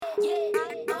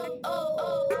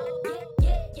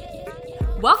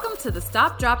Welcome to the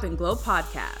Stop, Drop, and Glow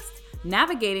podcast,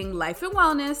 navigating life and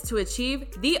wellness to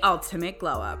achieve the ultimate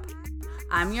glow up.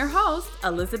 I'm your host,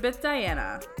 Elizabeth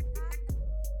Diana.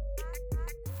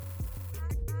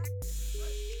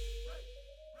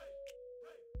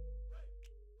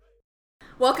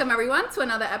 Welcome everyone to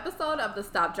another episode of the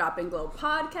Stop, Drop, and Glow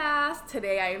podcast.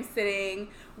 Today I am sitting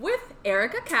with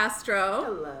Erica Castro.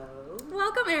 Hello.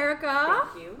 Welcome, Erica.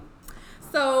 Thank you.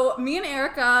 So me and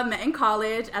Erica met in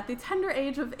college at the tender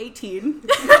age of 18.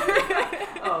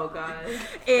 Oh, God.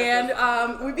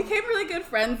 And we became really good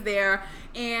friends there.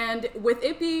 And with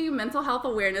it being Mental Health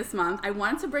Awareness Month, I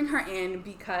wanted to bring her in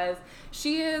because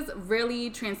she is really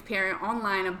transparent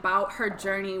online about her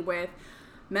journey with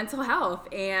mental health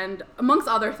and amongst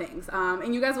other things.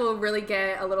 And you guys will really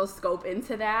get a little scope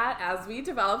into that as we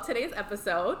develop today's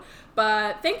episode.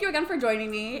 But thank you again for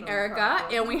joining me, Erica.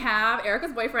 Problem. And we have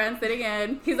Erica's boyfriend sitting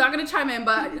in. He's not going to chime in,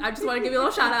 but I just want to give you a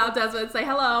little shout out. Desmond, say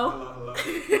hello.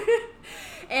 Hello.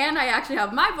 And I actually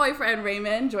have my boyfriend,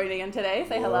 Raymond, joining in today.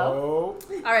 Say hello.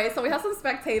 All right, so we have some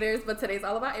spectators, but today's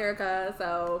all about Erica.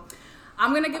 So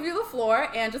I'm going to give you the floor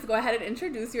and just go ahead and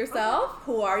introduce yourself.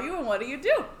 Who are you and what do you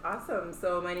do? Awesome.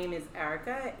 So my name is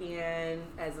Erica, and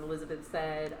as Elizabeth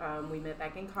said, we met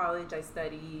back in college. I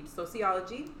studied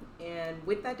sociology, and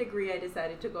with that degree, I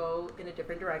decided to go in a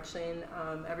different direction.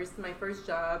 Ever since my first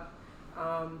job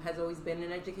has always been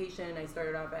in education. I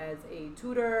started off as a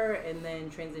tutor and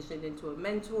then transitioned into a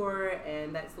mentor,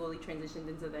 and that slowly transitioned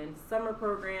into then summer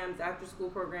programs, after school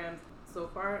programs so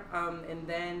far. And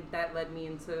then that led me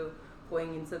into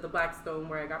going into the Blackstone,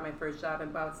 where I got my first job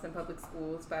in Boston Public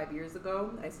Schools 5 years ago.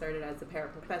 I started as a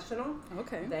paraprofessional.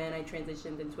 Okay. Then I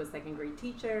transitioned into a second grade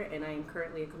teacher, and I am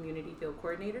currently a community field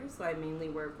coordinator. So I mainly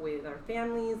work with our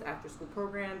families, after school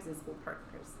programs, and school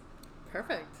partners.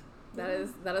 Perfect. That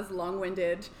is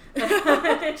long-winded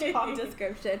job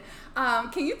description.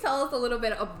 Can you tell us a little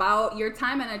bit about your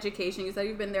time in education? You said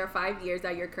you've been there 5 years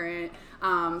at your current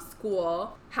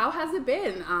school. How has it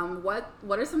been?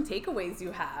 What are some takeaways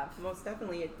you have? Most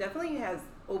definitely. It definitely has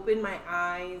opened my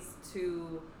eyes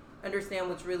to understand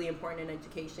what's really important in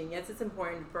education. Yes, it's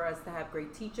important for us to have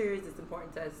great teachers. It's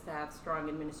important to us to have strong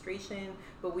administration.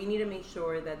 But we need to make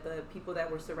sure that the people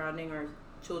that we're surrounding our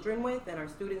children with and our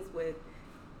students with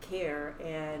care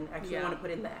and actually want to put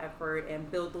in the effort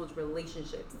and build those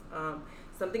relationships.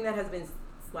 Something that has been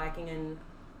slacking in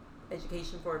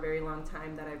education for a very long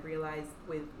time that I've realized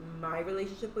with my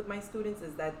relationship with my students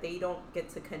is that they don't get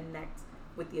to connect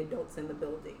with the adults in the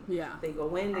building. Yeah. They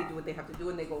go in, they do what they have to do,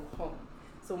 and they go home.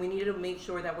 So we need to make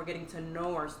sure that we're getting to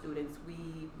know our students.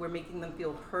 We're making them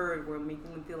feel heard. We're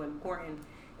making them feel important.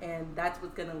 And that's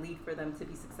what's going to lead for them to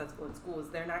be successful in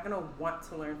schools. They're not going to want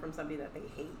to learn from somebody that they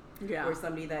hate or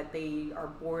somebody that they are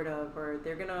bored of, or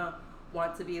they're going to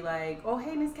want to be like, oh,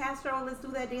 hey, Miss Castro, let's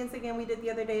do that dance again we did the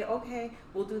other day. Okay,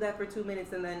 we'll do that for 2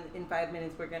 minutes, and then in 5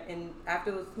 minutes, and after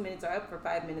those 2 minutes are up, for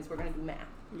 5 minutes, we're going to do math.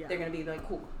 Yeah. They're going to be like,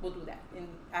 cool, we'll do that. And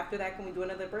after that, can we do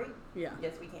another break? Yeah.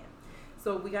 Yes, we can.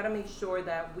 So we got to make sure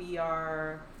that we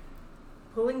are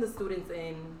pulling the students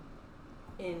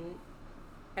in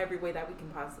every way that we can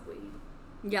possibly.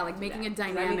 Yeah, like making it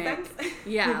dynamic.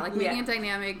 Yeah, like making it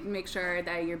dynamic, make sure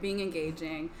that you're being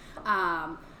engaging.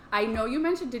 I know you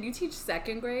mentioned, did you teach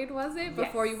second grade, was it,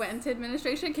 before you went into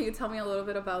administration? Can you tell me a little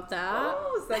bit about that?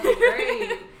 Oh, second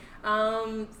grade.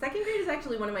 Second grade is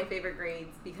actually one of my favorite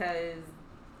grades because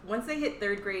once they hit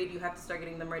third grade, you have to start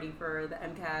getting them ready for the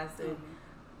MCAS and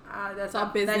that's all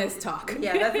business talk.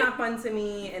 Yeah, that's not fun to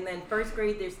me. And then first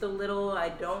grade, they're still little. I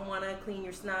don't want to clean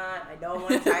your snot. I don't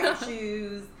want to tie your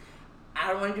shoes.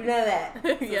 I don't want to do none of that.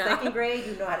 So second grade,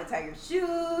 you know how to tie your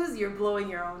shoes. You're blowing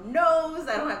your own nose.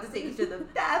 I don't have to take you to the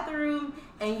bathroom.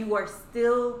 And you are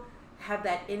still have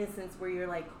that innocence where you're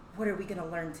like, what are we going to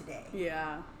learn today?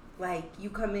 Yeah. Like, you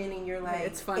come in and you're like,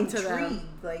 it's fun intrigued. To them.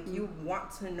 Like, you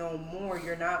want to know more.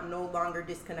 You're not no longer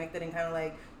disconnected and kind of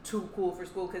like too cool for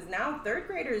school. Because now third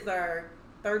graders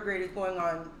going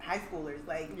on high schoolers.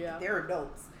 Like, they're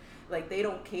adults. Like, they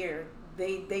don't care.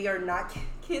 They are not,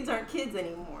 kids aren't kids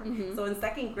anymore. Mm-hmm. So in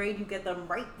second grade, you get them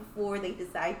right before they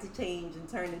decide to change and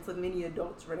turn into mini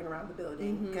adults running around the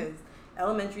building. Because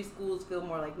elementary schools feel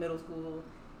more like middle school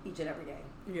each and every day.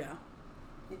 Yeah.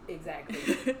 Exactly.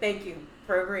 Thank you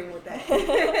for agreeing with that.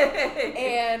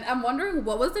 And I'm wondering,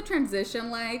 what was the transition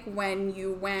like when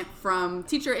you went from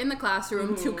teacher in the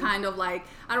classroom to kind of like,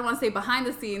 I don't want to say behind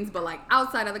the scenes, but like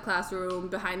outside of the classroom,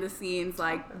 behind the scenes,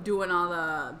 like doing all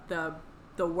the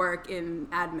work in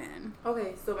admin?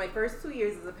 Okay, so my first 2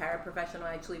 years as a paraprofessional,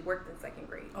 I actually worked in second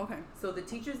grade. Okay. So the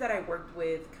teachers that I worked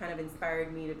with kind of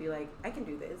inspired me to be like, I can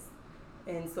do this.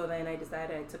 And so then I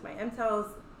decided, I took my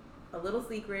MTELs, a little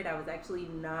secret, I was actually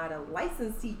not a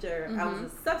licensed teacher. I was a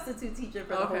substitute teacher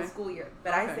for the whole school year.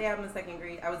 But I say I'm a second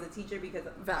grade. I was a teacher because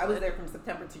I was there from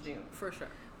September to June. For sure.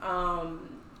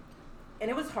 And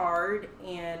it was hard,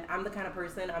 and I'm the kind of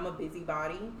person, I'm a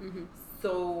busybody.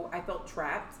 So I felt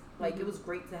trapped. Like, it was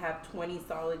great to have 20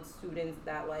 solid students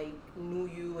that, like, knew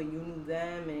you and you knew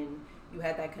them, and you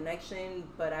had that connection,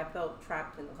 but I felt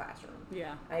trapped in the classroom.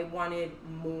 Yeah. I wanted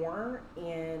more,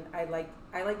 and I like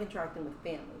interacting with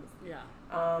families. Yeah.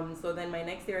 So then my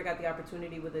next year, I got the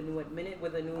opportunity with a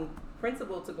new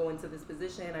principal to go into this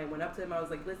position. I went up to him. I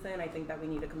was like, listen, I think that we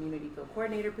need a community field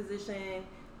coordinator position.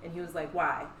 And he was like,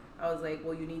 why? I was like,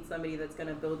 well, you need somebody that's going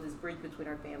to build this bridge between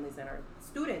our families and our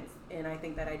students. And I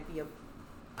think that I'd be a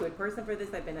good person for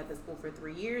this. I've been at the school for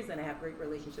 3 years, and I have great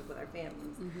relationship with our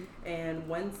families. And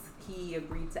once he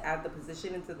agreed to add the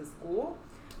position into the school,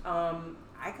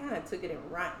 I kind of took it and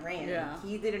ran. Yeah.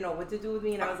 He didn't know what to do with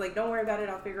me, and I was like, don't worry about it.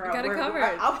 I'll figure out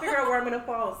where I'll figure out where I'm going to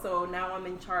fall. So now I'm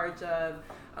in charge of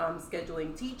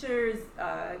scheduling teachers,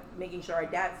 making sure our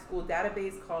school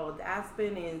database called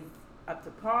Aspen is up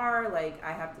to par. Like,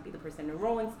 I have to be the person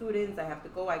enrolling students. I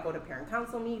go to parent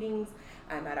council meetings.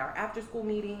 I'm at our after school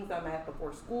meetings. I'm at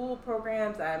before school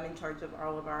programs. I'm in charge of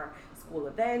all of our school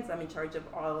events. I'm in charge of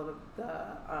all of the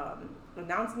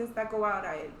announcements that go out.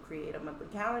 I create a monthly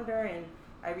calendar, and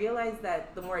I realized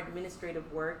that the more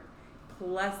administrative work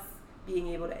plus being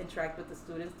able to interact with the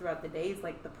students throughout the day is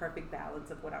like the perfect balance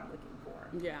of what I'm looking for.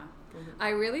 Yeah. I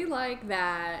really like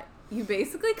that you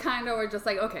basically kind of were just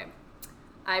like, okay,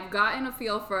 I've gotten a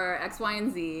feel for X, Y,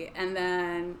 and Z, and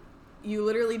then you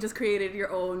literally just created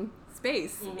your own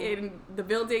space in the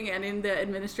building and in the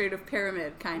administrative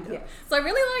pyramid, kind of. Yes. So I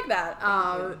really like that.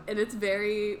 And it's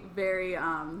very, very,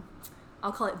 I'll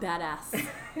call it badass.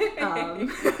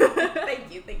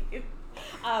 Thank you.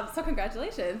 So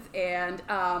congratulations. And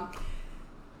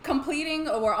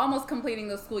almost completing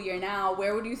the school year now,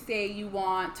 where would you say you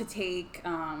want to take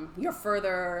your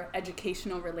further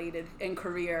educational related and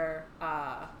career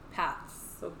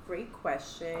paths? So great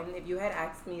question. If you had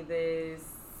asked me this,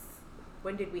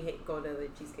 when did we go to the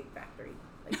Cheesecake Factory?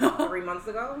 Like 3 months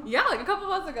ago? Yeah, like a couple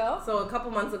months ago. So a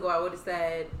couple months ago, I would have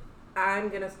said, I'm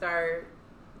going to start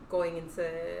going into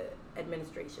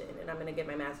administration, and I'm going to get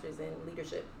my master's in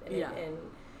leadership, and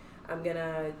I'm going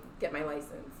to get my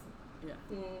license. Yeah.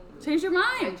 Change your mind.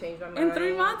 I changed my mind. In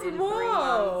 3 months? In Whoa. 3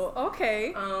 months.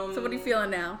 Okay. So what are you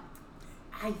feeling now?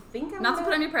 I think Not to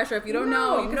put any pressure. If you don't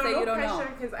know, you can say you don't know. No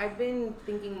pressure, because I've been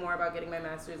thinking more about getting my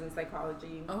master's in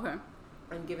psychology. Okay.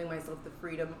 And giving myself the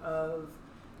freedom of,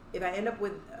 if I end up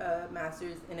with a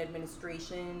master's in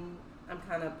administration, I'm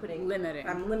kind of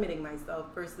limiting myself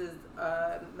versus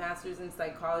master's in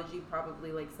psychology,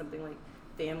 probably like something like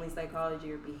family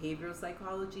psychology or behavioral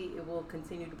psychology. It will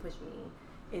continue to push me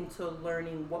into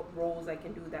learning what roles I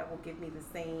can do that will give me the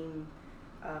same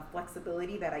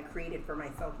flexibility that I created for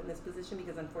myself in this position,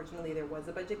 because unfortunately there was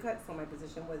a budget cut, so my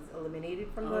position was eliminated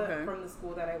from the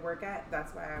school that I work at.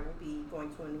 That's why I will be going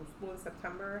to a new school in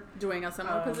September. Doing a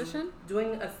similar position?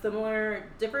 Doing a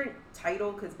different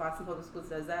title, because Boston Public Schools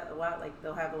does that a lot. Like,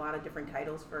 they'll have a lot of different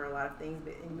titles for a lot of things,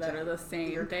 but that are the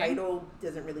same your thing? title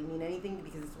doesn't really mean anything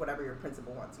because it's whatever your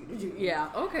principal wants you to do. Yeah,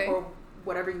 okay. Or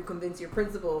whatever you convince your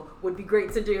principal would be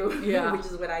great to do, which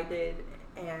is what I did.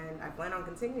 And I plan on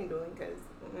continuing doing, because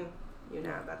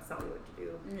that's telling me what to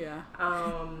do. Yeah.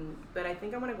 But I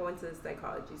think I'm going to go into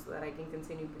psychology so that I can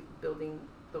continue building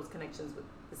those connections with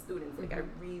the students. Like, I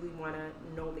really want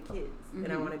to know the kids,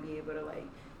 and I want to be able to like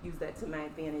use that to my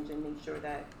advantage and make sure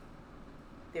that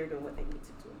they're doing what they need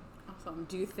to do. Awesome.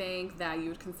 Do you think that you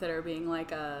would consider being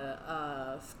like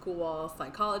a school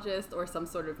psychologist or some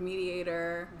sort of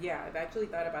mediator? Yeah, I've actually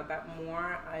thought about that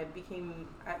more.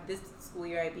 This school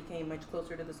year, I became much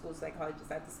closer to the school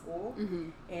psychologist at the school.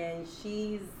 And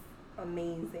she's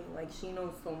amazing. Like, she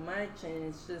knows so much,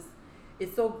 and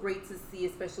it's so great to see,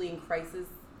 especially in crisis,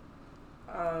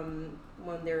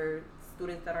 when there are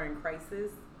students that are in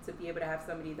crisis, to be able to have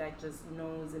somebody that just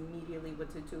knows immediately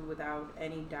what to do without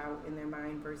any doubt in their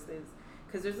mind, versus,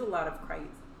 because there's a lot of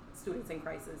students in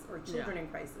crisis or children in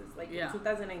crisis. Like, in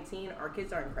 2019, our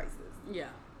kids are in crisis. Yeah.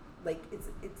 Like,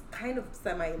 it's kind of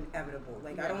semi-inevitable.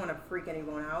 Like, I don't want to freak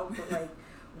anyone out, but like,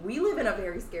 we live in a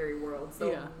very scary world.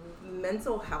 So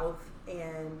mental health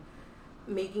and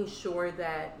making sure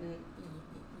that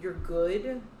you're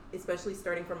good, especially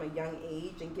starting from a young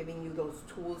age and giving you those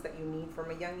tools that you need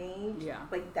from a young age. Yeah.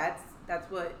 Like, that's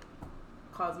what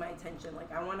caused my attention.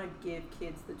 Like, I want to give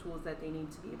kids the tools that they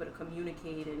need to be able to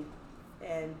communicate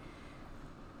and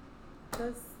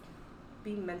just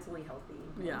be mentally healthy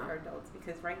when they're adults.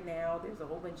 Because right now there's a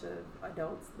whole bunch of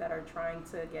adults that are trying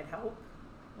to get help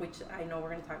which I know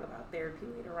we're going to talk about therapy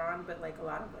later on, but like a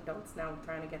lot of adults now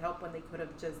trying to get help when they could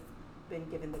have just been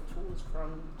given the tools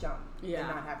from jump and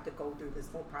not have to go through this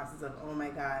whole process of, oh my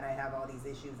God, I have all these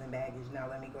issues and baggage, now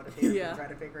let me go to therapy and try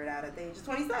to figure it out at the age of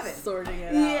 27. Sorting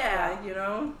it out. Yeah, you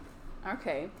know?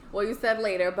 Okay. Well, you said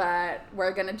later, but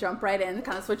we're gonna jump right in,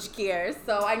 kind of switch gears.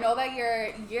 So I know that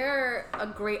you're a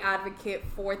great advocate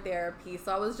for therapy.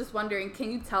 So I was just wondering,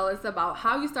 can you tell us about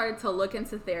how you started to look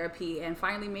into therapy and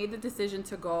finally made the decision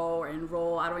to go or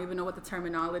enroll? I don't even know what the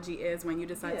terminology is when you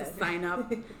decide to sign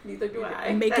up. Neither do I.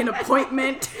 And make an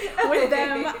appointment with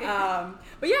them.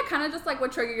 But yeah, kind of just like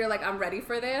what triggered you're like, I'm ready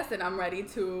for this and I'm ready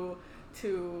to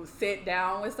sit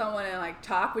down with someone and like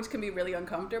talk, which can be really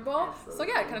uncomfortable. Absolutely. So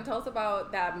yeah, kind of tell us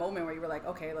about that moment where you were like,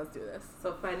 okay, let's do this.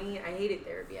 So funny, I hated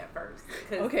therapy at first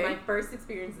because my first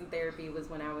experience in therapy was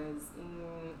when I was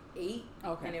 8,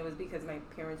 and it was because my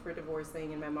parents were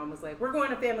divorcing and my mom was like, we're going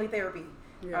to family therapy.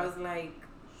 I was like,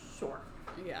 sure.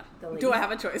 Yeah. Do I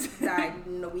have a choice?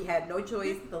 We had no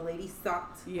choice. The lady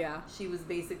sucked. Yeah. She was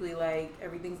basically like,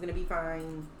 everything's gonna be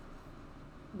fine.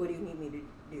 What do you need me to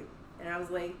do? And I was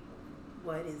like,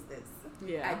 what is this?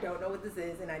 Yeah. I don't know what this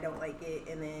is and I don't like it.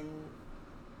 And then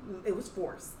it was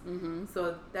forced.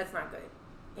 So that's not good.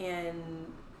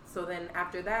 And so then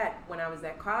after that, when I was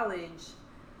at college,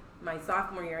 my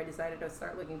sophomore year, I decided to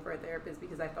start looking for a therapist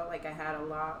because I felt like I had a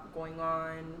lot going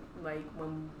on. Like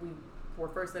when we were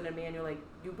first in a manual, like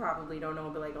you probably don't know,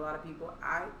 but like a lot of people,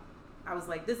 I was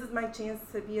like, this is my chance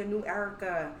to be a new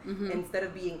Erica. Instead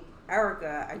of being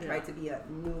Erica, I tried to be a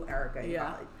new Erica in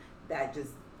college. That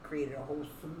just created a whole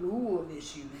slew of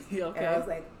issues. And I was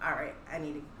like, all right, I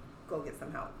need to go get some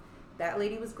help. That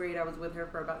lady was great. I was with her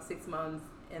for about 6 months.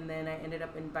 And then I ended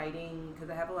up inviting, because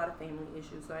I have a lot of family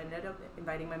issues, so I ended up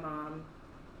inviting my mom,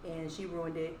 and she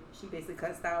ruined it. She basically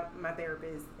cussed out my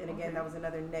therapist. And again, that was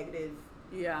another negative,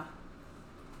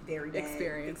 very bad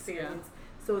experience.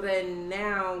 So then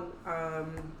now,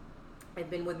 I've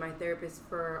been with my therapist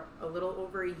for a little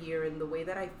over a year, and the way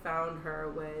that I found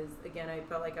her was, again, I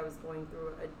felt like I was going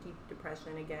through a deep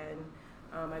depression again.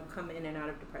 I've come in and out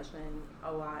of depression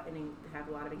a lot and have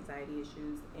a lot of anxiety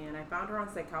issues, and I found her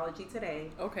on Psychology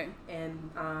Today.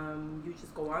 And you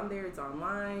just go on there, it's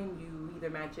online, you either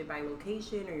match it by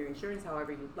location or your insurance,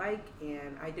 however you'd like,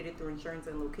 and I did it through insurance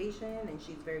and location, and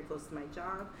she's very close to my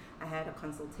job. I had a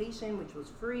consultation, which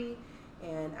was free.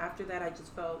 And after that, I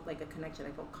just felt like a connection. I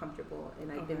felt comfortable,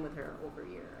 and I've been with her over a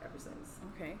year ever since.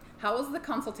 Okay. How was the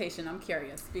consultation? I'm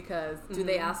curious because do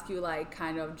they ask you like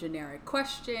kind of generic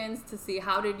questions to see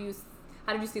how did you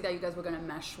see that you guys were going to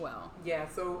mesh well? Yeah.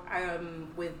 So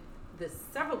with the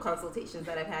several consultations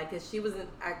that I've had, because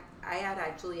I had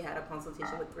actually had a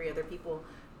consultation with 3 other people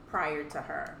prior to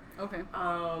her.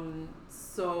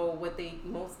 So what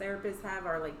most therapists have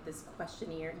are like this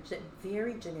questionnaire,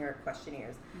 very generic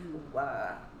questionnaires.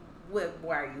 Why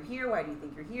are you here? Why do you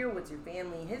think you're here? What's your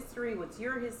family history? What's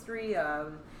your history?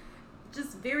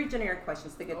 Just very generic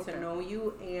questions to get to know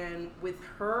you. And with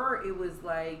her, it was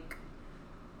like,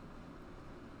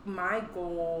 my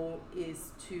goal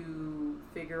is to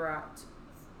figure out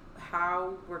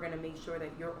how we're going to make sure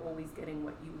that you're always getting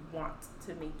what you want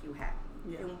to make you happy.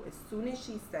 And as soon as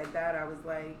she said that, I was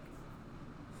like,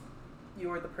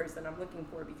 you're the person I'm looking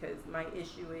for, because my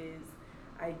issue is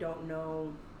I don't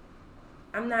know.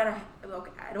 I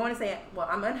don't want to say, well,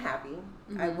 I'm unhappy.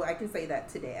 I can say that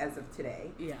today, as of today.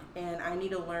 And I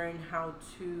need to learn how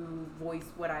to voice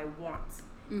what I want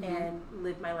and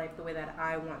live my life the way that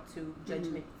I want to,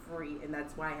 judgment free. And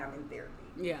that's why I'm in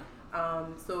therapy.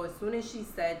 So as soon as she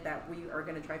said that we are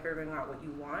going to try figuring out what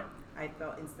you want, I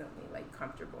felt instantly like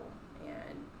comfortable.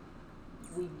 And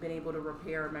we've been able to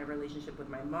repair my relationship with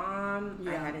my mom.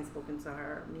 I hadn't spoken to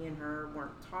her. Me and her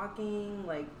weren't talking.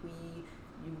 Like we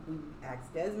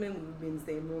asked Desmond, we would be in the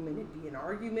same room and it'd be an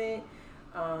argument.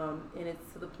 And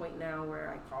it's to the point now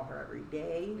where I call her every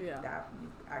day.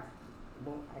 I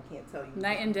can't tell you.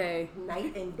 Night and day.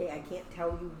 I can't tell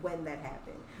you when that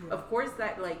happened. Of course,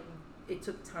 that like it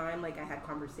took time. Like I had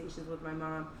conversations with my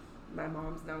mom. My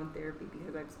mom's now in therapy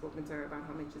because I've spoken to her about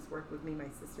how much it's worked with me. My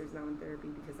sister's now in therapy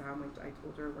because of how much I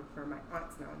told her it worked for her. My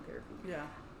aunt's now in therapy.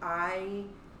 I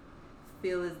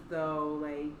feel as though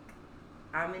like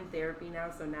I'm in therapy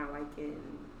now, so now I can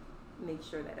make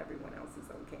sure that everyone else is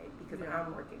okay because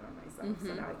I'm working on myself,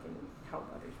 so now I can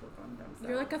help others work on themselves.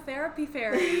 You're like a therapy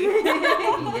fairy.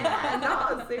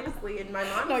 No, seriously. And my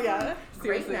mom's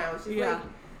great now. She's like,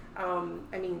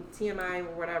 TMI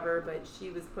or whatever, but she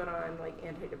was put on like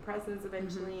antidepressants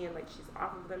eventually, and like she's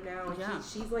off of them now.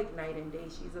 She's like night and day.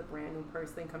 She's a brand new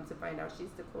person. Come to find out,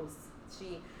 she's the close.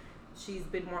 she's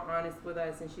been more honest with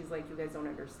us, and she's like, you guys don't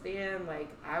understand. Like,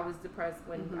 I was depressed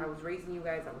when I was raising you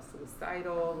guys. I was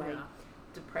suicidal. Like,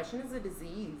 depression is a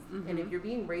disease. And if you're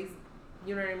being raised,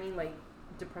 you know what I mean? Like,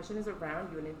 depression is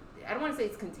around you. And I don't want to say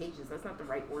it's contagious. That's not the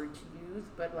right word to use.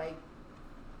 But, like,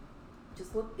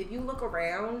 just look. If you look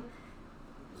around,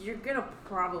 you're going to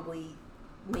probably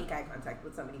make eye contact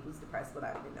with somebody who's depressed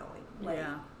without even knowing. Like,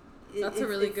 that's a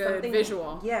really good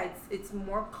visual. Yeah, it's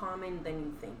more common than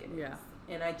you think it is. Yeah.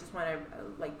 And I just want to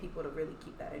like people to really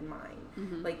keep that in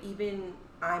mind. Like, even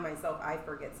I myself, I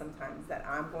forget sometimes that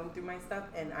I'm going through my stuff,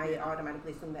 and I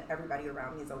automatically assume that everybody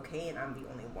around me is okay and I'm the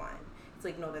only one. It's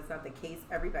like, no, that's not the case.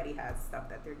 Everybody has stuff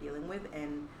that they're dealing with,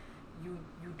 and you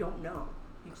don't know.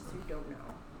 You don't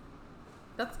know.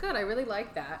 That's good. I really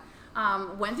like that.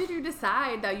 When did you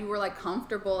decide that you were like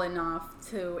comfortable enough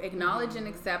to acknowledge and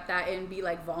accept that and be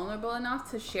like vulnerable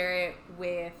enough to share it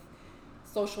with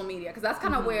social media? Because that's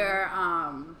kind of where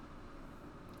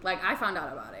like I found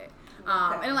out about it.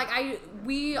 And like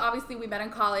we met in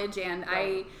college, and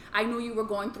I knew you were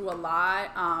going through a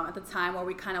lot at the time where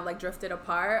we kind of like drifted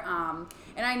apart,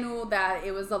 and I knew that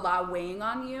it was a lot weighing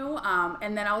on you,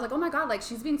 and then I was like, oh my god, like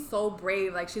she's being so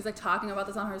brave, like she's like talking about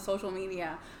this on her social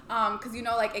media, because you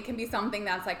know, like it can be something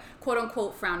that's like quote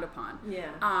unquote frowned upon.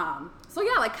 So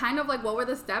yeah, like kind of like what were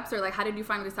the steps, or like how did you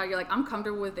finally decide you're like, I'm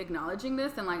comfortable with acknowledging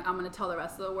this, and like I'm gonna tell the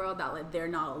rest of the world that like they're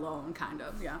not alone, kind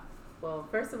of. Well,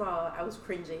 first of all, I was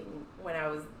cringing when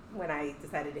I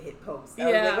decided to hit post. I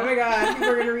was like, oh my god, people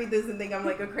are gonna read this and think I'm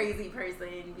like a crazy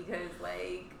person, because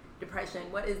like depression.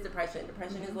 What is depression?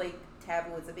 Depression is like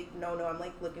taboo. It's a big no. I'm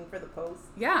like looking for the post.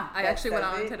 Yeah, I actually went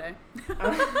on it today.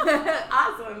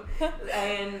 Awesome.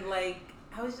 And like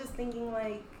I was just thinking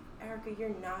like, Erica,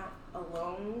 you're not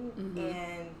alone,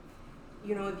 and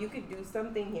you know, if you could do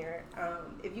something here,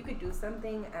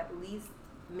 at least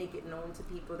make it known to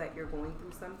people that you're going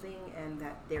through something and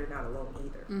that they're not alone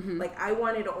either. Like, I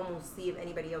wanted to almost see if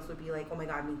anybody else would be like, oh my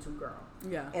god, me too, girl.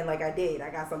 And like I did. I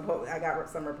got some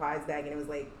replies back, and it was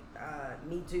like,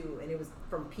 me too. And it was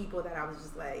from people that I was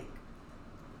just like,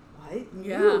 what?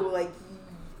 You? Like,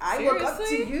 I look up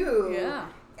to you.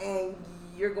 And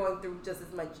you're going through just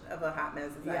as much of a hot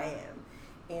mess as I am.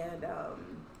 And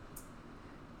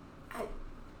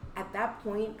at that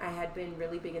point, I had been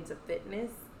really big into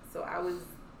fitness. So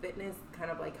fitness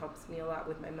kind of like helps me a lot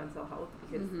with my mental health,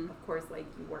 because of course, like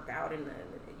you work out and then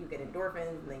you get endorphins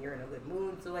and then you're in a good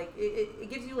mood. So like it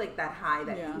gives you like that high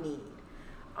that you need.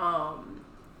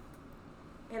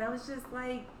 And I was just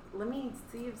like, let me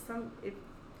see if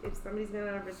somebody's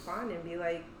gonna respond and be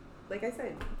like I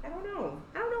said, I don't know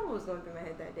what was going through my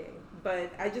head that day,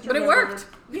 but I just it worked.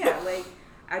 Like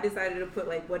I decided to put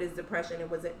like, what is depression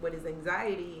and what is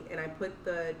anxiety, and I put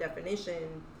the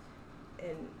definition.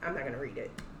 And I'm not going to read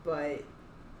it,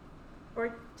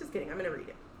 or just kidding, I'm going to read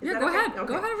it. Go ahead. Okay.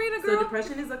 Go ahead and read it, girl. So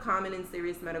depression is a common and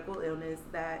serious medical illness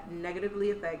that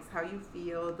negatively affects how you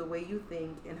feel, the way you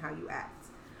think, and how you act.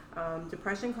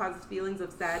 Depression causes feelings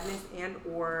of sadness and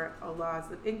or a loss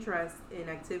of interest in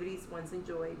activities once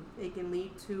enjoyed. It can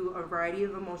lead to a variety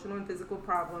of emotional and physical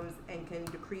problems and can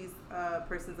decrease a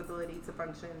person's ability to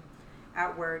function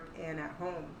at work and at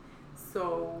home.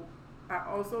 So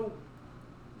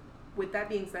with that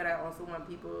being said, I also want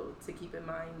people to keep in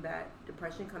mind that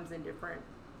depression comes in different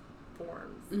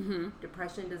forms.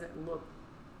 Depression doesn't look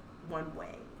one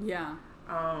way.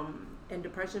 And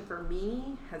depression for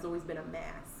me has always been a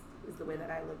mask, is the way that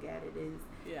I look at it.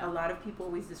 A lot of people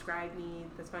always describe me,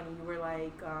 that's funny, you were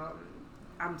like,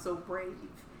 I'm so brave.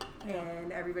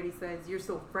 And everybody says, you're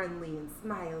so friendly and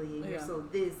smiley, and you're so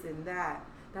this and that.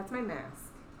 That's my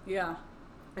mask.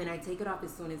 And I take it off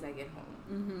as soon as I get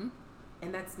home.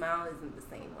 And that smile isn't the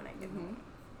same when I get home.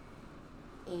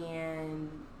 And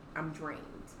I'm drained.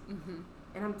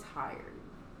 And I'm tired.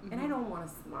 And I don't want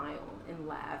to smile and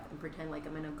laugh and pretend like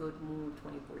I'm in a good mood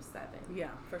 24/7. Yeah,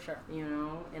 for sure. You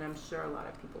know? And I'm sure a lot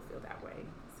of people feel that way.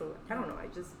 So, I don't know.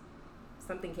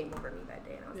 Something came over me that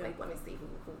day. And I was like, let me see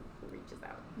who reaches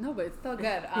out. No, but it's still good.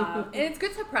 And it's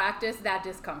good to practice that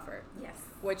discomfort. Yes.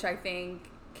 Which I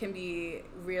think can be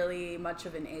really much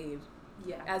of an aid.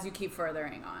 As you keep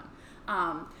furthering on.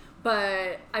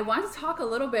 But I wanted to talk a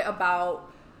little bit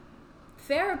about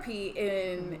therapy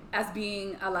as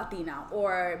being a Latina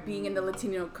or being in the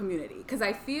Latino community, because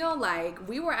I feel like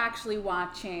we were actually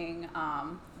watching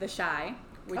The Chi,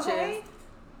 which is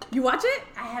you watch it?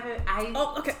 I haven't.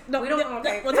 Okay. No, we don't.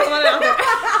 Okay. We'll talk about it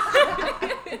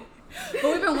after. But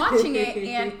we've been watching it,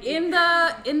 and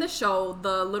in the show,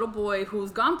 the little boy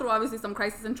who's gone through obviously some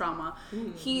crisis and trauma,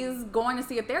 he's going to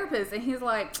see a therapist, and he's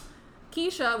like,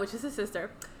 Keisha, which is his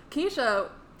sister, Keisha,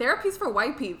 therapy's for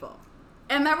white people.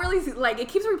 And that really, like, it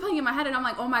keeps replaying in my head, and I'm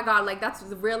like, oh my God, like, that's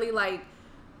really, like,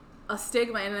 a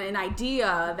stigma and an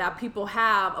idea that people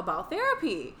have about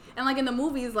therapy. And, like, in the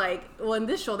movies, like, well, in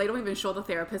this show, they don't even show the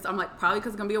therapist. I'm like, probably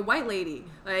because it's going to be a white lady.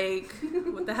 Like,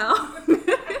 what the hell?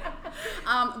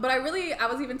 But I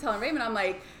was even telling Raymond, I'm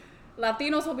like,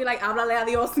 Latinos will be like, háblale a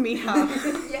Dios,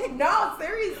 mija. Yeah, no,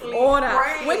 seriously. Ora,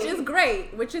 right. which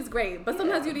is great. But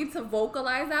sometimes you need to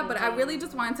vocalize that. But I really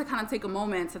just wanted to kind of take a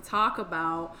moment to talk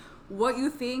about what you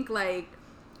think, like,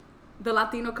 the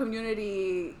Latino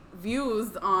community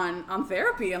views on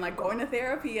therapy and, like, going to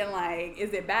therapy and, like,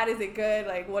 is it bad? Is it good?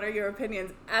 Like, what are your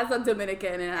opinions as a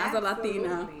Dominican and as a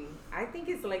Latina? I think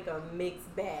it's like a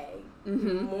mixed bag.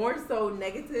 Mm-hmm. More so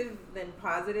negative than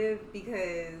positive,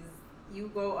 because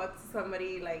you go up to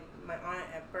somebody, like my aunt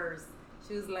at first,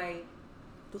 she was like,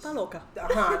 Tú estás loca.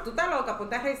 Tú estás loca,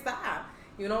 ponte a rezar.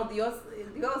 You know, Dios,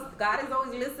 God is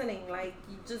always listening. Like,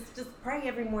 you just pray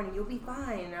every morning, you'll be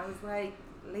fine. And I was like,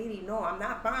 lady, no, I'm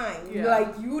not fine. Yeah.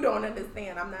 Like, you don't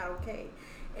understand, I'm not okay.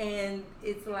 And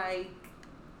it's like,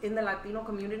 in the Latino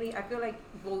community, I feel like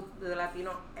both the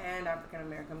Latino and African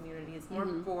American community is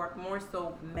more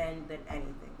so men than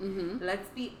anything. Mm-hmm. Let's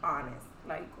be honest.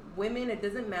 Like, women, it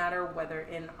doesn't matter whether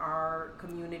in our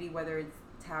community, whether it's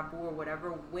taboo or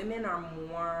whatever, women are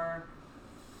more,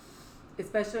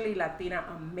 especially Latina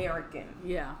American,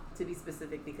 to be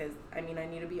specific, because I mean, I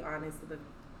need to be honest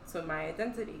to my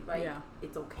identity. Like,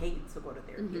 it's okay to go to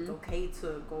therapy. It's okay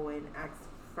to go and ask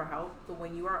for help. But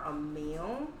when you are a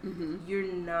male,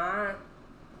 you're not,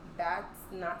 that's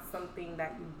not something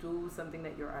that you do, something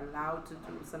that you're allowed to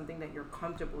do, something that you're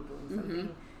comfortable doing,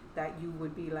 something that you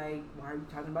would be like, why are you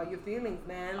talking about your feelings,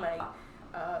 man? Like,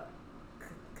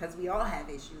 because we all have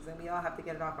issues and we all have to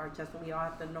get it off our chest, and we all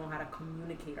have to know how to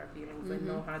communicate our feelings and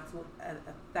know how to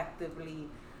effectively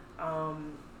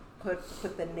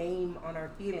put the name on our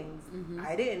feelings.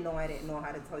 I didn't know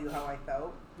how to tell you how I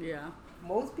felt. Yeah.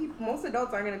 Most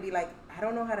adults are going to be like, I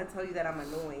don't know how to tell you that I'm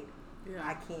annoyed.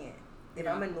 I can't. If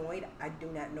I'm annoyed, I do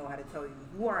not know how to tell you.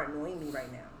 You are annoying me right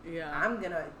now. I'm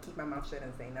going to keep my mouth shut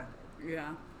and say nothing.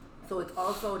 So it's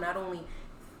also not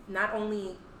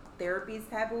only therapy is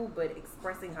taboo, but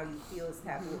expressing how you feel is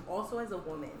taboo. Also as a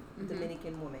woman,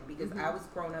 Dominican woman, because I was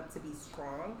grown up to be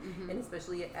strong, and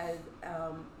especially as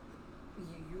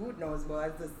you would know as well,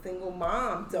 as a single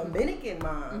mom, Dominican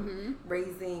mom,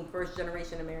 raising first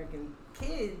generation American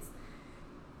kids,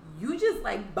 you just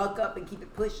like buck up and keep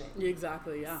it pushing.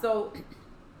 Exactly, yeah. So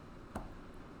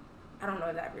I don't know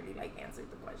if that really like answered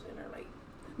the question, or like.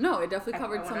 No, it definitely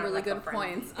covered some really good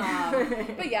points.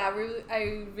 But yeah,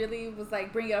 I really was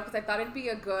like bringing it up because I thought it'd be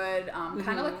a good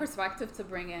kind of like perspective to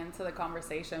bring into the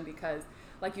conversation, because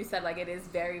like you said, like it is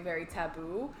very, very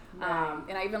taboo. Right.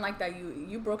 And I even like that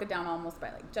you broke it down almost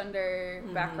by like gender,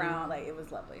 background, like it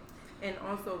was lovely. And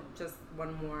also just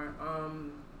one more,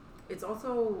 it's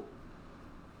also,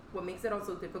 what makes it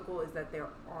also difficult is that there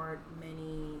aren't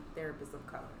many therapists of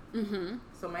color.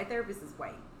 So my therapist is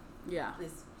white. Yeah.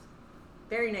 This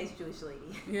very nice Jewish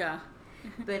lady. Yeah.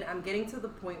 But I'm getting to the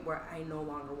point where I no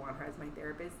longer want her as my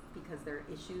therapist, because there are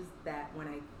issues that when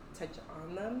I touch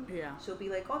on them, she'll be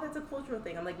like, oh, that's a cultural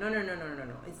thing. I'm like, no.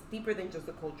 It's deeper than just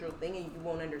a cultural thing, and you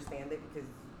won't understand it because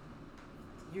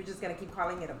you're just going to keep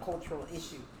calling it a cultural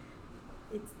issue.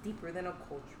 It's deeper than a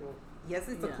cultural. Yes,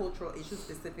 it's a cultural issue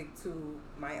specific to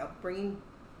my upbringing,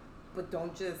 but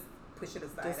don't just push it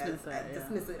aside.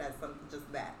 Dismiss it as something just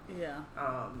that. Yeah.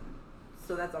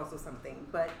 So that's also something.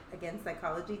 But again,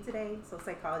 Psychology Today. So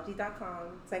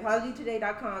psychology.com,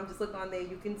 psychologytoday.com. Just look on there.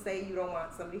 You can say you don't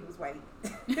want somebody who's white.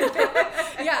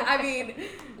 Yeah, I mean,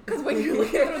 because when you're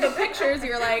looking through the pictures,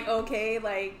 you're like, okay,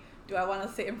 like, do I want to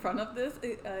sit in front of this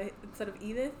instead of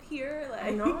Edith here? Like,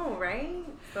 I know, right?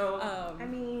 So, I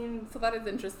mean. So that is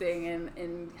interesting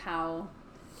in how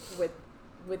with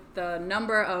the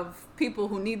number of people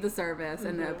who need the service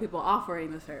and the people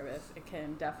offering the service, it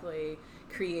can definitely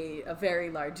create a very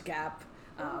large gap.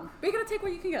 But you gotta take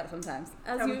what you can get sometimes,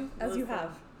 as you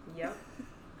have. Yep.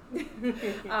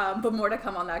 But more to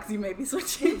come on that, because you may be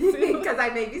switching soon. Because I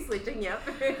may be switching, yep.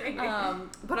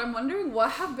 But I'm wondering,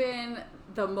 what have been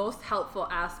the most helpful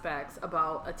aspects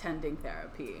about attending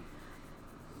therapy?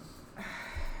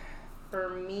 For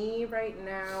me right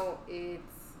now,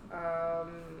 it's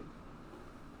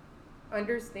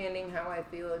understanding how I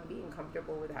feel and being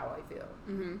comfortable with how I feel.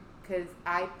 Because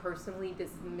I personally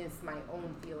dismiss my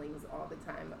own feelings all the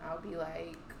time. I'll be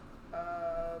like,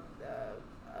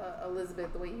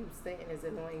 Elizabeth, the way you sitting is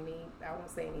annoying me. I won't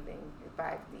say anything.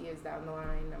 5 years down the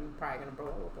line, I'm probably going to blow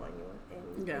up on you.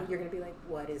 And you're going to be like,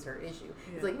 what is her issue?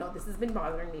 Yeah. It's like, no, this has been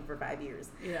bothering me for 5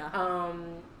 years. Yeah.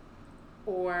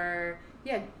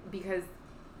 Because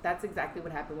that's exactly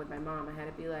what happened with my mom. I had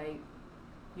to be like,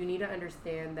 you need to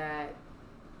understand that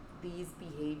these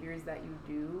behaviors that you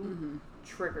do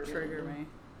trigger me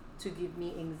to give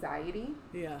me anxiety.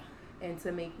 Yeah. And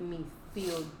to make me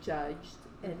feel judged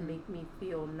and make me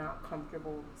feel not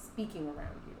comfortable speaking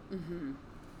around you.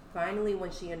 Finally,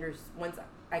 once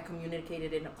I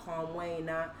communicated in a calm way,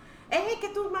 not, hey,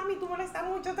 que tu mami, tu molesta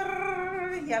mucho,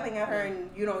 yelling at her,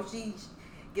 and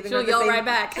she'll yell right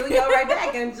back. She'll yell right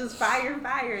back, and just fire.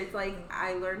 It's like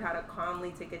I learned how to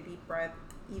calmly take a deep breath,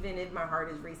 even if my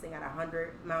heart is racing at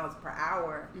 100 miles per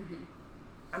hour.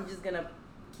 I'm just gonna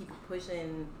keep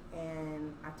pushing.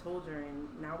 And I told her, and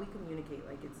now we communicate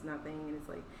like it's nothing, and it's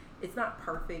like it's not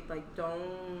perfect. Like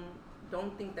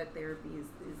don't think that therapy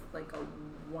is like a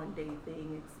one day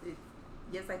thing. It's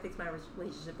yes, I fixed my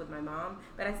relationship with my mom,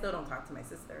 but I still don't talk to my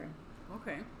sister.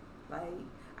 Okay. Like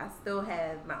I still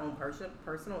have my own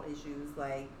personal issues.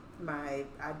 Like I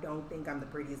don't think I'm the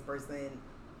prettiest person.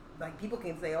 Like people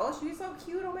can say, "Oh, she's so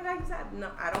cute. Oh my God, no,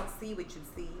 I don't see what you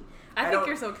see." I think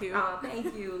you're so cute. Oh,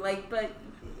 thank you. Like, but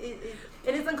it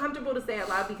is uncomfortable to say out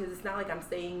loud because it's not like I'm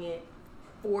saying it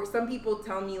for. Some people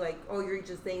tell me like, "Oh, you're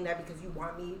just saying that because you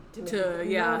want me to."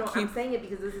 No, I'm saying it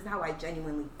because this is how I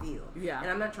genuinely feel. Yeah.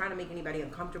 And I'm not trying to make anybody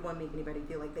uncomfortable and make anybody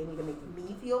feel like they need to make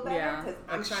me feel better because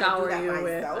I'm trying to do that myself. Shower you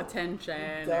with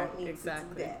attention. You don't need to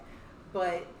do that.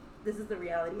 But this is the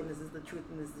reality and this is the truth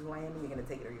and this is who I am and you're going to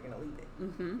take it or you're going to leave it.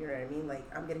 You know what I mean? Like,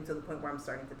 I'm getting to the point where I'm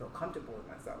starting to feel comfortable with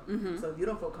myself. So if you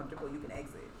don't feel comfortable, you can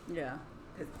exit. Yeah.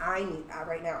 Because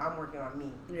right now, I'm working on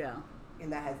me. Yeah.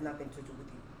 And that has nothing to do with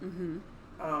you.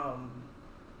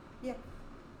 Yeah.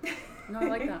 No, I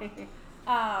like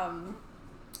that.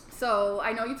 So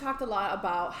I know you talked a lot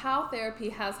about how therapy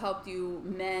has helped you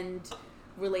mend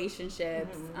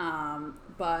relationships,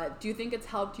 but do you think it's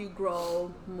helped you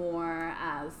grow more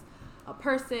as a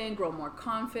person, grow more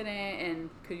confident, and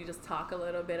could you just talk a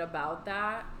little bit about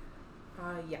that?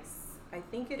 Yes, I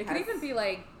think it could even be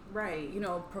like, right, you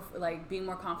know, like being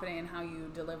more confident in how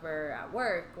you deliver at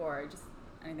work, or just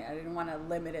anything. I didn't want to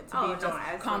limit it to be just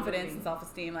confidence and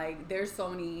self-esteem. Like there's so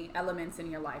many elements in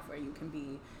your life where you can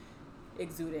be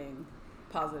exuding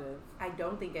positive. I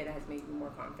don't think it has made me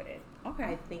more confident. Okay.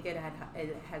 I think it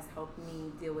has helped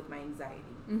me deal with my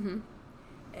anxiety.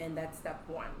 And that's step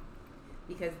one.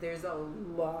 Because there's a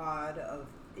lot of,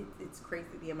 it's crazy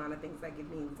the amount of things that give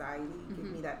me anxiety, give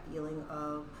me that feeling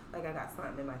of, like I got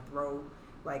something in my throat.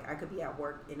 Like I could be at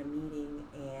work in a meeting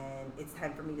and it's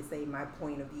time for me to say my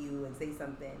point of view and say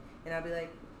something. And I'll be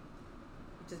like,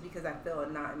 just because I feel a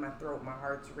knot in my throat, my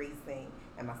heart's racing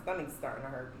and my stomach's starting to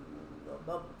hurt, little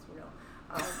bubbles, you know.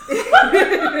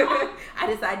 I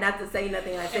decide not to say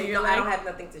nothing. I say, no, I don't have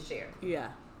nothing to share. Yeah.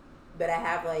 But I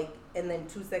have and then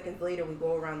 2 seconds later we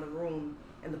go around the room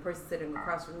and the person sitting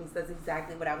across from me says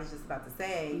exactly what I was just about to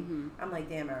say. I'm like,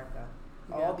 damn, Erica.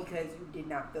 Yeah. All because you did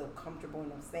not feel comfortable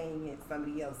enough saying it,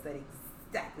 somebody else said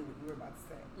exactly what you were about to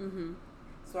say.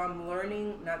 So I'm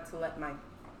learning not to let my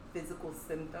physical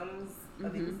symptoms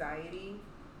of anxiety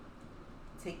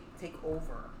take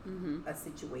over a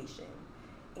situation.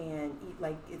 And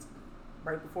it's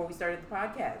right before we started the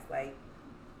podcast, like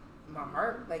my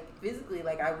heart, like physically,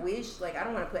 like I wish, like I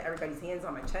don't want to put everybody's hands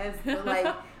on my chest, but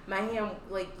like my hand,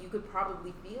 like you could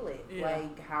probably feel it,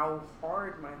 like how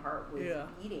hard my heart was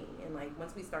beating. And like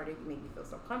once we started, you made me feel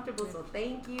so comfortable, so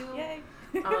thank you. Yay.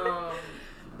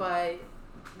 But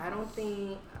I don't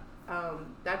think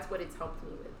that's what it's helped me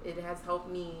with. It has helped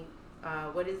me,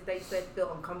 what is they said,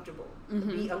 feel uncomfortable.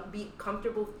 Be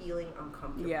comfortable feeling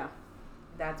uncomfortable. Yeah.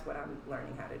 That's what I'm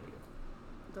learning how to do.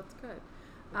 That's good.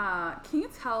 Can you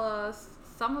tell us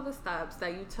some of the steps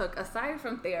that you took aside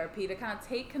from therapy to kind of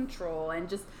take control and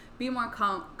just be more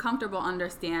comfortable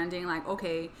understanding, like,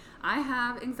 okay, I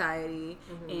have anxiety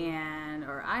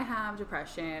or I have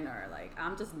depression, or like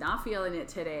I'm just not feeling it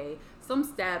today. Some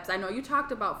steps. I know you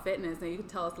talked about fitness, and you can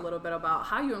tell us a little bit about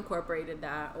how you incorporated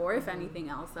that, or if anything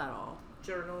else at all.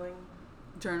 Journaling.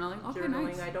 Okay,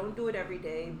 Journaling. Nice. I don't do it every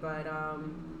day, but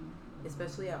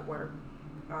especially at work,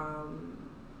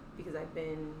 because I've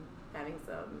been having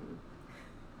some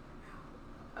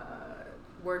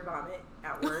word vomit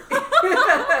at work.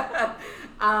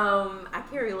 I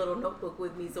carry a little notebook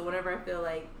with me, so whenever I feel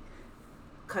like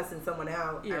cussing someone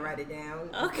out, I write it down.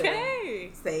 Okay.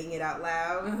 Saying it out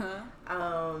loud.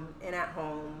 And at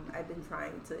home, I've been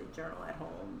trying to journal at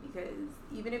home, because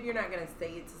even if you're not going to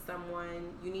say it to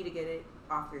someone, you need to get it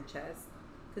off your chest,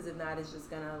 because if not, it's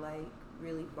just going to like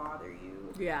really bother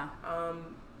you. Yeah.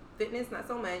 Fitness, not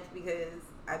so much, because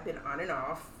I've been on and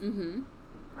off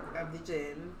of the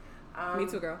gym. Me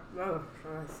too, girl. Oh,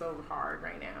 it's so hard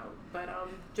right now. But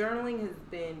journaling has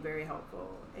been very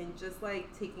helpful. And just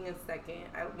like taking a second,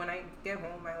 when I get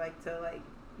home, I like to like,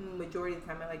 majority of the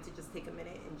time, I like to just take a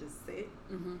minute and just sit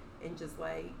and just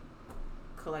like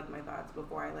collect my thoughts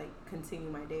before I like continue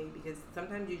my day, because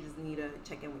sometimes you just need to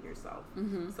check in with yourself.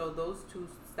 So those 2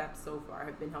 steps so far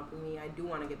have been helping me. I do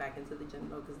want to get back into the gym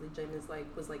though, because the gym is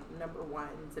was number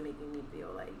 1 to making me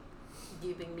feel like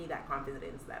giving me that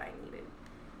confidence that I needed.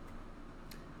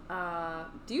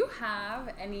 Do you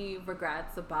have any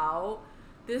regrets about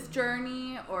this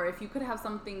journey, or if you could have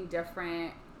something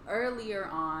different earlier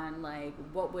on, like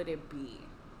what would it be?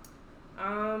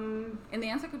 And the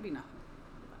answer could be nothing.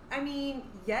 I mean,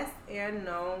 yes and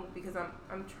no, because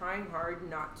I'm trying hard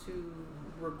not to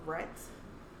regret,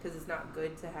 because it's not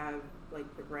good to have like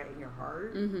regret in your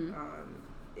heart.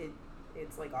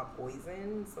 It's like a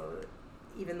poison. So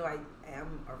even though I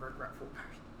am a regretful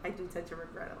person, I do tend to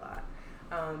regret a lot.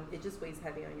 It just weighs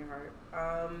heavy on your heart.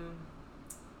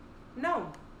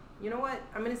 No. You know what?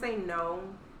 I'm going to say no,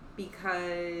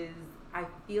 because I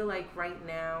feel like right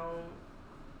now,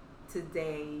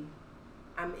 today,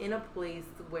 I'm in a place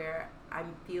where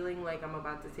I'm feeling like I'm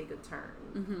about to take a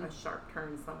turn, a sharp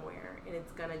turn somewhere, and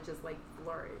it's going to just like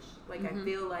flourish. Like I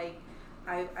feel like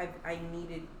I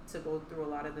needed to go through a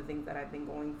lot of the things that I've been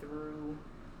going through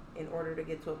in order to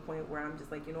get to a point where I'm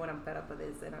just like, you know what, I'm fed up with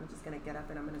this, and I'm just going to get up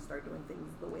and I'm going to start doing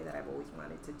things the way that I've always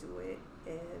wanted to do it.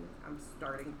 And I'm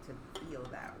starting to feel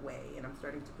that way, and I'm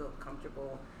starting to feel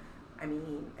comfortable. I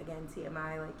mean, again,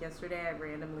 TMI, like yesterday I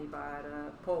randomly bought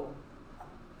a pole.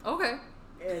 Okay.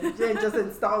 And just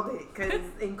installed it, because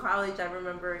in college I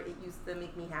remember it used to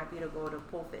make me happy to go to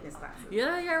pole fitness classes.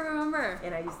 Yeah, I remember.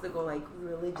 And I used to go like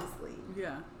religiously.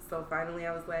 Yeah. So finally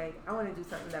I was like, I want to do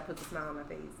something that puts a smile on my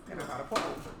face, and I bought a pole.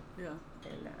 Yeah.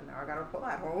 And now I got a pole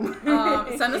at home.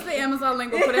 Send us the Amazon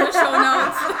link. We'll put it in the show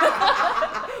notes.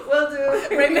 Will do.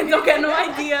 Raymond, don't get no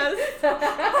ideas.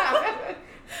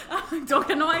 Don't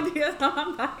get no ideas.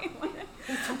 I'm buying one.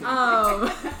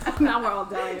 Now we're all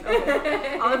dying.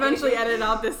 Okay. I'll eventually edit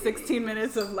out this 16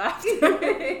 minutes of laughter.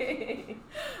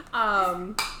 But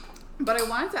I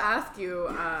wanted to ask you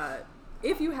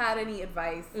if you had any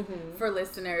advice for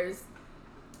listeners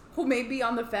who may be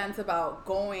on the fence about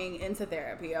going into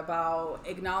therapy, about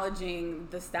acknowledging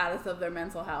the status of their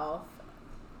mental health.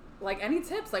 Like, any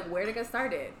tips, like where to get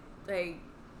started? Like,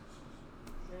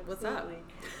 what's up?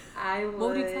 I would.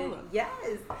 What would you tell them?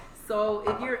 Yes. So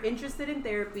if you're interested in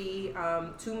therapy,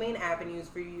 2 main avenues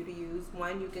for you to use.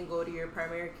 One, you can go to your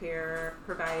primary care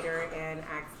provider and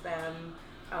ask them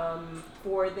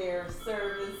for their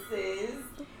services.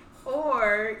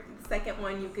 Or second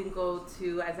one, you can go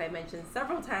to, as I mentioned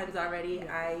several times already,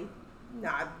 shameless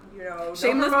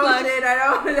plug.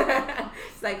 I don't.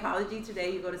 Psychology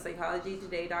Today. You go to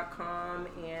psychologytoday.com,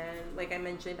 and like I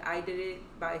mentioned, I did it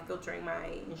by filtering my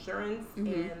insurance,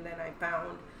 and then I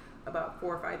found about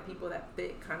 4 or 5 people that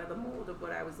fit kind of the mold of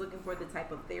what I was looking for, the type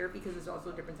of therapy, because there's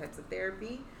also different types of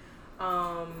therapy.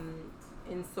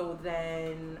 And so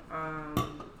then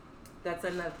that's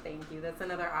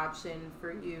another option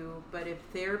for you. But if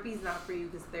therapy is not for you,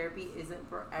 because therapy isn't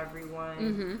for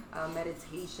everyone,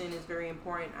 meditation is very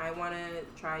important. I want to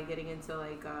try getting into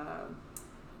like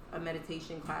a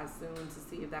meditation class soon to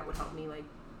see if that would help me like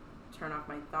turn off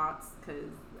my thoughts,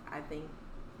 because I think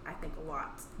a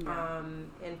lot. Yeah.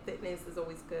 And fitness is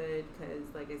always good, because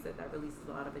like I said, that releases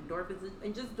a lot of endorphins,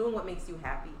 and just doing what makes you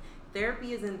happy.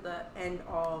 Therapy isn't the end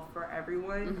all for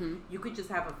everyone. You could just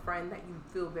have a friend that you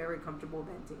feel very comfortable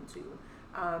venting to.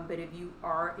 But if you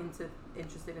are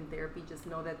interested in therapy, just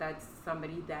know that that's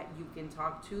somebody that you can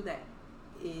talk to, that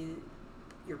is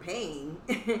you're paying,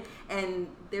 and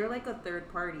they're like a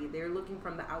third party. They're looking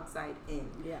from the outside in.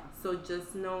 Yeah. So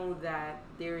just know that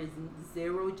there is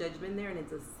zero judgment there, and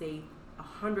it's a safe,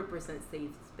 100% safe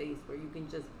space where you can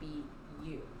just be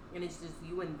you, and it's just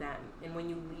you and them. And when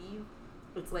you leave,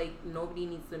 it's like nobody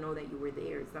needs to know that you were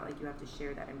there. It's not like you have to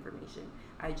share that information.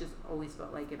 I just always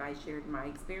felt like if I shared my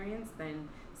experience, then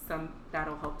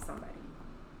that'll help somebody.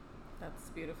 That's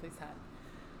beautifully said.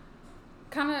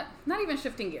 Kind of not even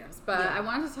shifting gears, but Yeah. I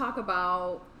wanted to talk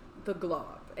about the glow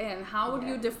up, and how would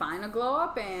you define a glow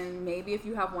up, and maybe if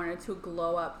you have 1 or 2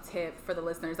 glow up tips for the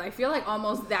listeners. I feel like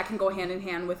almost that can go hand in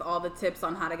hand with all the tips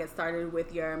on how to get started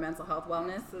with your mental health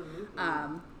wellness.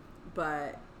 Absolutely.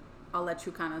 But I'll let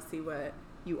you kind of see what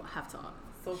you have to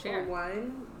So share. for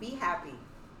one, be happy.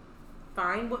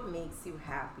 Find what makes you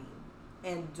happy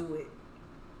and do it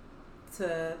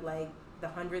to like the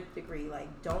 100th degree.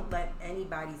 Like, don't let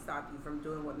anybody stop you from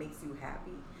doing what makes you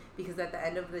happy, because at the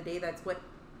end of the day, that's what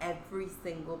every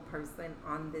single person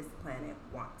on this planet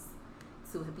wants.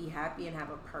 to be happy and have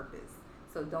a purpose.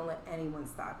 So don't let anyone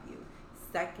stop you.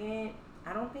 Second,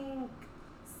 I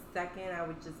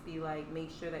would just be like,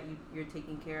 make sure that you're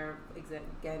taking care of,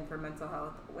 again, for Mental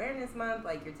Health Awareness Month,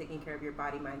 like you're taking care of your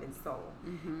body, mind, and soul.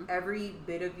 Mm-hmm. Every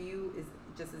bit of you is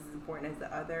just as important as the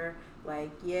other.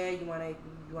 Like, yeah, you want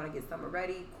to get summer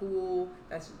ready, cool.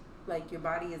 That's like your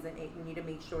body isn't. You need to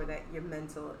make sure that your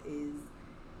mental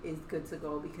is good to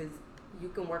go, because you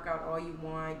can work out all you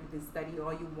want, you can study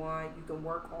all you want, you can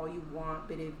work all you want,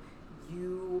 but if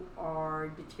you are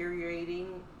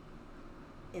deteriorating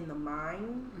in the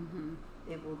mind, mm-hmm.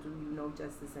 it will do you no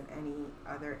justice in any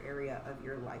other area of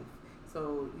your life.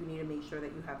 So you need to make sure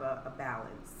that you have a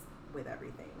balance with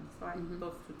everything. So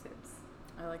those 2 tips.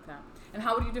 I like that. And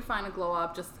how would you define a glow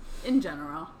up, just in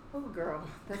general? Oh, girl,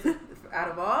 that's out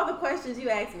of all the questions you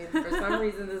asked me, for some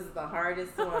reason this is the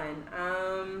hardest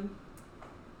one.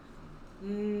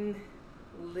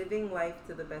 Living life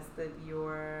to the best of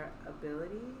your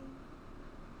ability.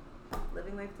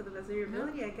 Living life to the best of your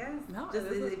ability, I guess. No, just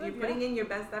if you're putting in your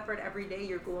best effort every day,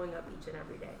 you're glowing up each and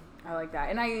every day. I like that.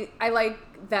 And I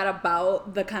like that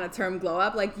about the kind of term glow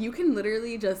up. Like, you can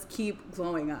literally just keep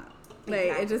glowing up. Like,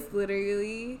 exactly. It just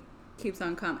literally keeps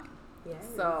on coming. Yes.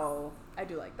 So I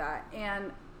do like that.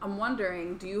 And I'm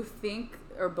wondering, do you think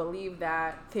or believe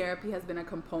that therapy has been a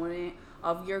component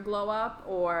of your glow up,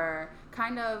 or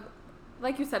kind of,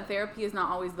 like you said, therapy is not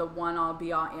always the one all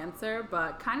be all answer,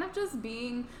 but kind of just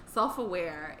being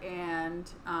self-aware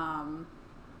and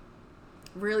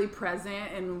really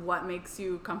present in what makes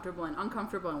you comfortable and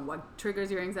uncomfortable, and what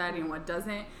triggers your anxiety and what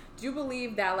doesn't? Do you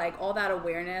believe that, like, all that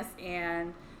awareness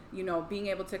and, you know, being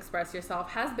able to express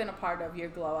yourself has been a part of your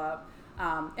glow up?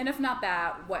 And if not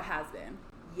that, what has been?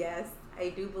 Yes, I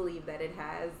do believe that it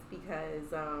has,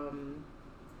 because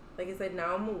like I said,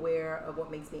 now I'm aware of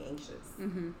what makes me anxious.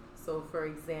 Mm-hmm. So, for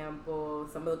example,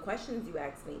 some of the questions you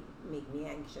asked me make me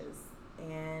anxious.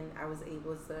 And I was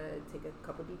able to take a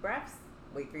couple deep breaths,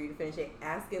 wait for you to finish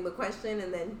asking the question,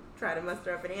 and then try to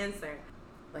muster up an answer,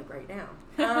 like right now.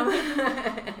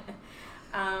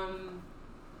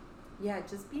 Yeah,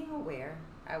 just being aware,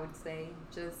 I would say.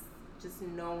 Just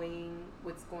knowing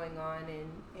what's going on,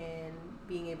 and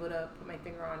being able to put my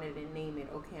finger on it and name it.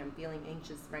 Okay, I'm feeling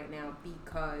anxious right now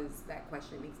because that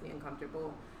question makes me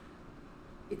uncomfortable.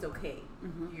 It's okay.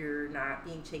 Mm-hmm. You're not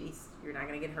being chased. You're not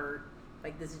going to get hurt.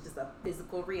 Like, this is just a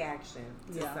physical reaction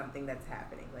to something that's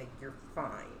happening. Like, you're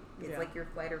fine. It's like your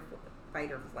fight or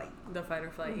flight. The fight or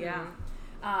flight, mm-hmm. yeah.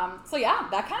 So yeah,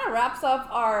 that kind of wraps up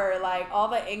our, like, all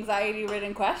the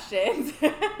anxiety-ridden questions.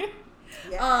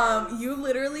 Yes. You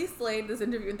literally slayed this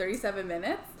interview in 37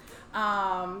 minutes.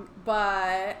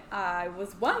 But I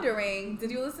was wondering,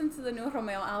 did you listen to the new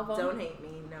Romeo album? Don't hate me.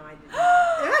 No, I didn't.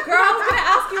 Girl, I was going to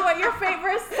ask you what your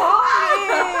favorite song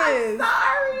is.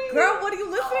 Sorry. Girl, what are you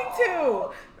listening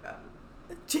to?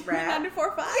 Rap.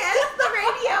 94.5? Yes, the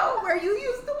radio where you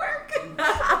used to work.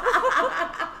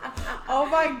 Oh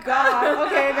my God.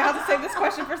 Okay, I have to save this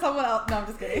question for someone else. No, I'm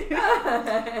just kidding.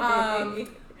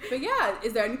 But yeah,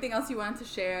 is there anything else you wanted to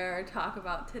share or talk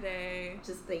about today?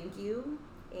 Just thank you.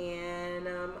 And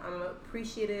I'm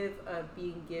appreciative of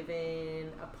being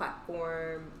given a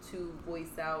platform to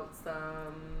voice out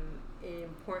some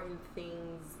important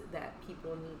things that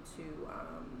people need to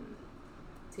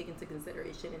take into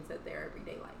consideration into their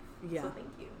everyday life. Yeah. So thank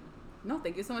you. No,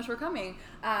 thank you so much for coming.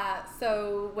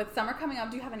 So with summer coming up,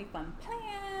 do you have any fun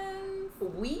plans?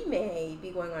 We may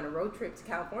be going on a road trip to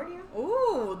California.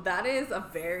 Ooh, that is a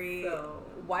very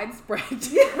widespread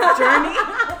journey,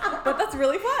 but that's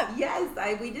really fun. Yes,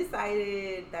 we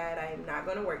decided that I'm not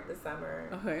going to work this summer.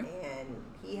 Okay. And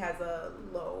he has a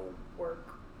low work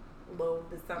load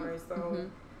this summer, so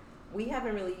we've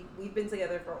been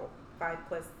together for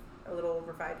a little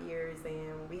over 5 years,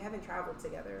 and we haven't traveled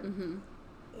together. Mm-hmm.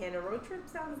 And a road trip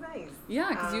sounds nice. Yeah,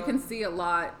 because you can see a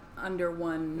lot under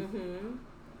one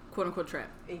quote-unquote trip.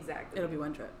 Exactly. It'll be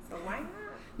one trip. So why not?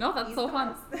 No, that's so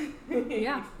fun.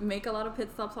 Yeah, make a lot of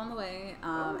pit stops on the way,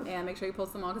 and make sure you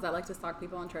post them all, because I like to stalk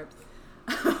people on trips.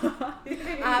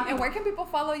 And where can people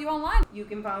follow you online? You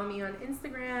can follow me on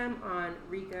Instagram on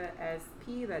Rika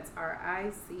SP. That's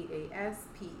RICASPEA.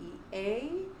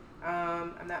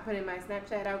 I'm not putting my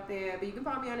Snapchat out there, but you can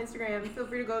follow me on Instagram. Feel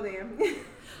free to go there.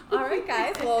 All right,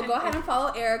 guys. Well, go ahead and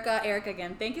follow Erica. Erica,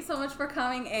 again, thank you so much for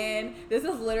coming in. This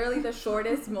is literally the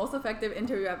shortest, most effective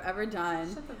interview I've ever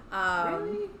done.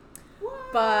 Really?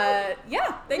 What? But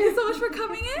yeah, thank you so much for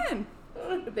coming in.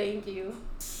 Thank you.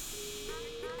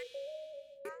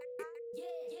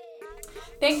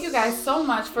 Thank you guys so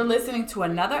much for listening to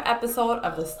another episode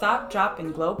of the Stop, Drop,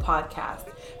 and Glow podcast.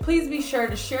 Please be sure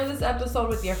to share this episode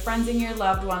with your friends and your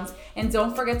loved ones, and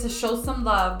don't forget to show some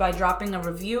love by dropping a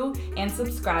review and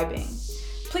subscribing.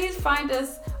 Please find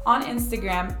us on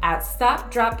Instagram at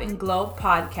Stop, Drop, and Glow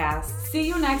podcast. See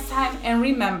you next time, and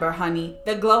remember, honey,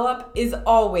 the glow up is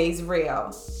always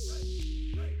real.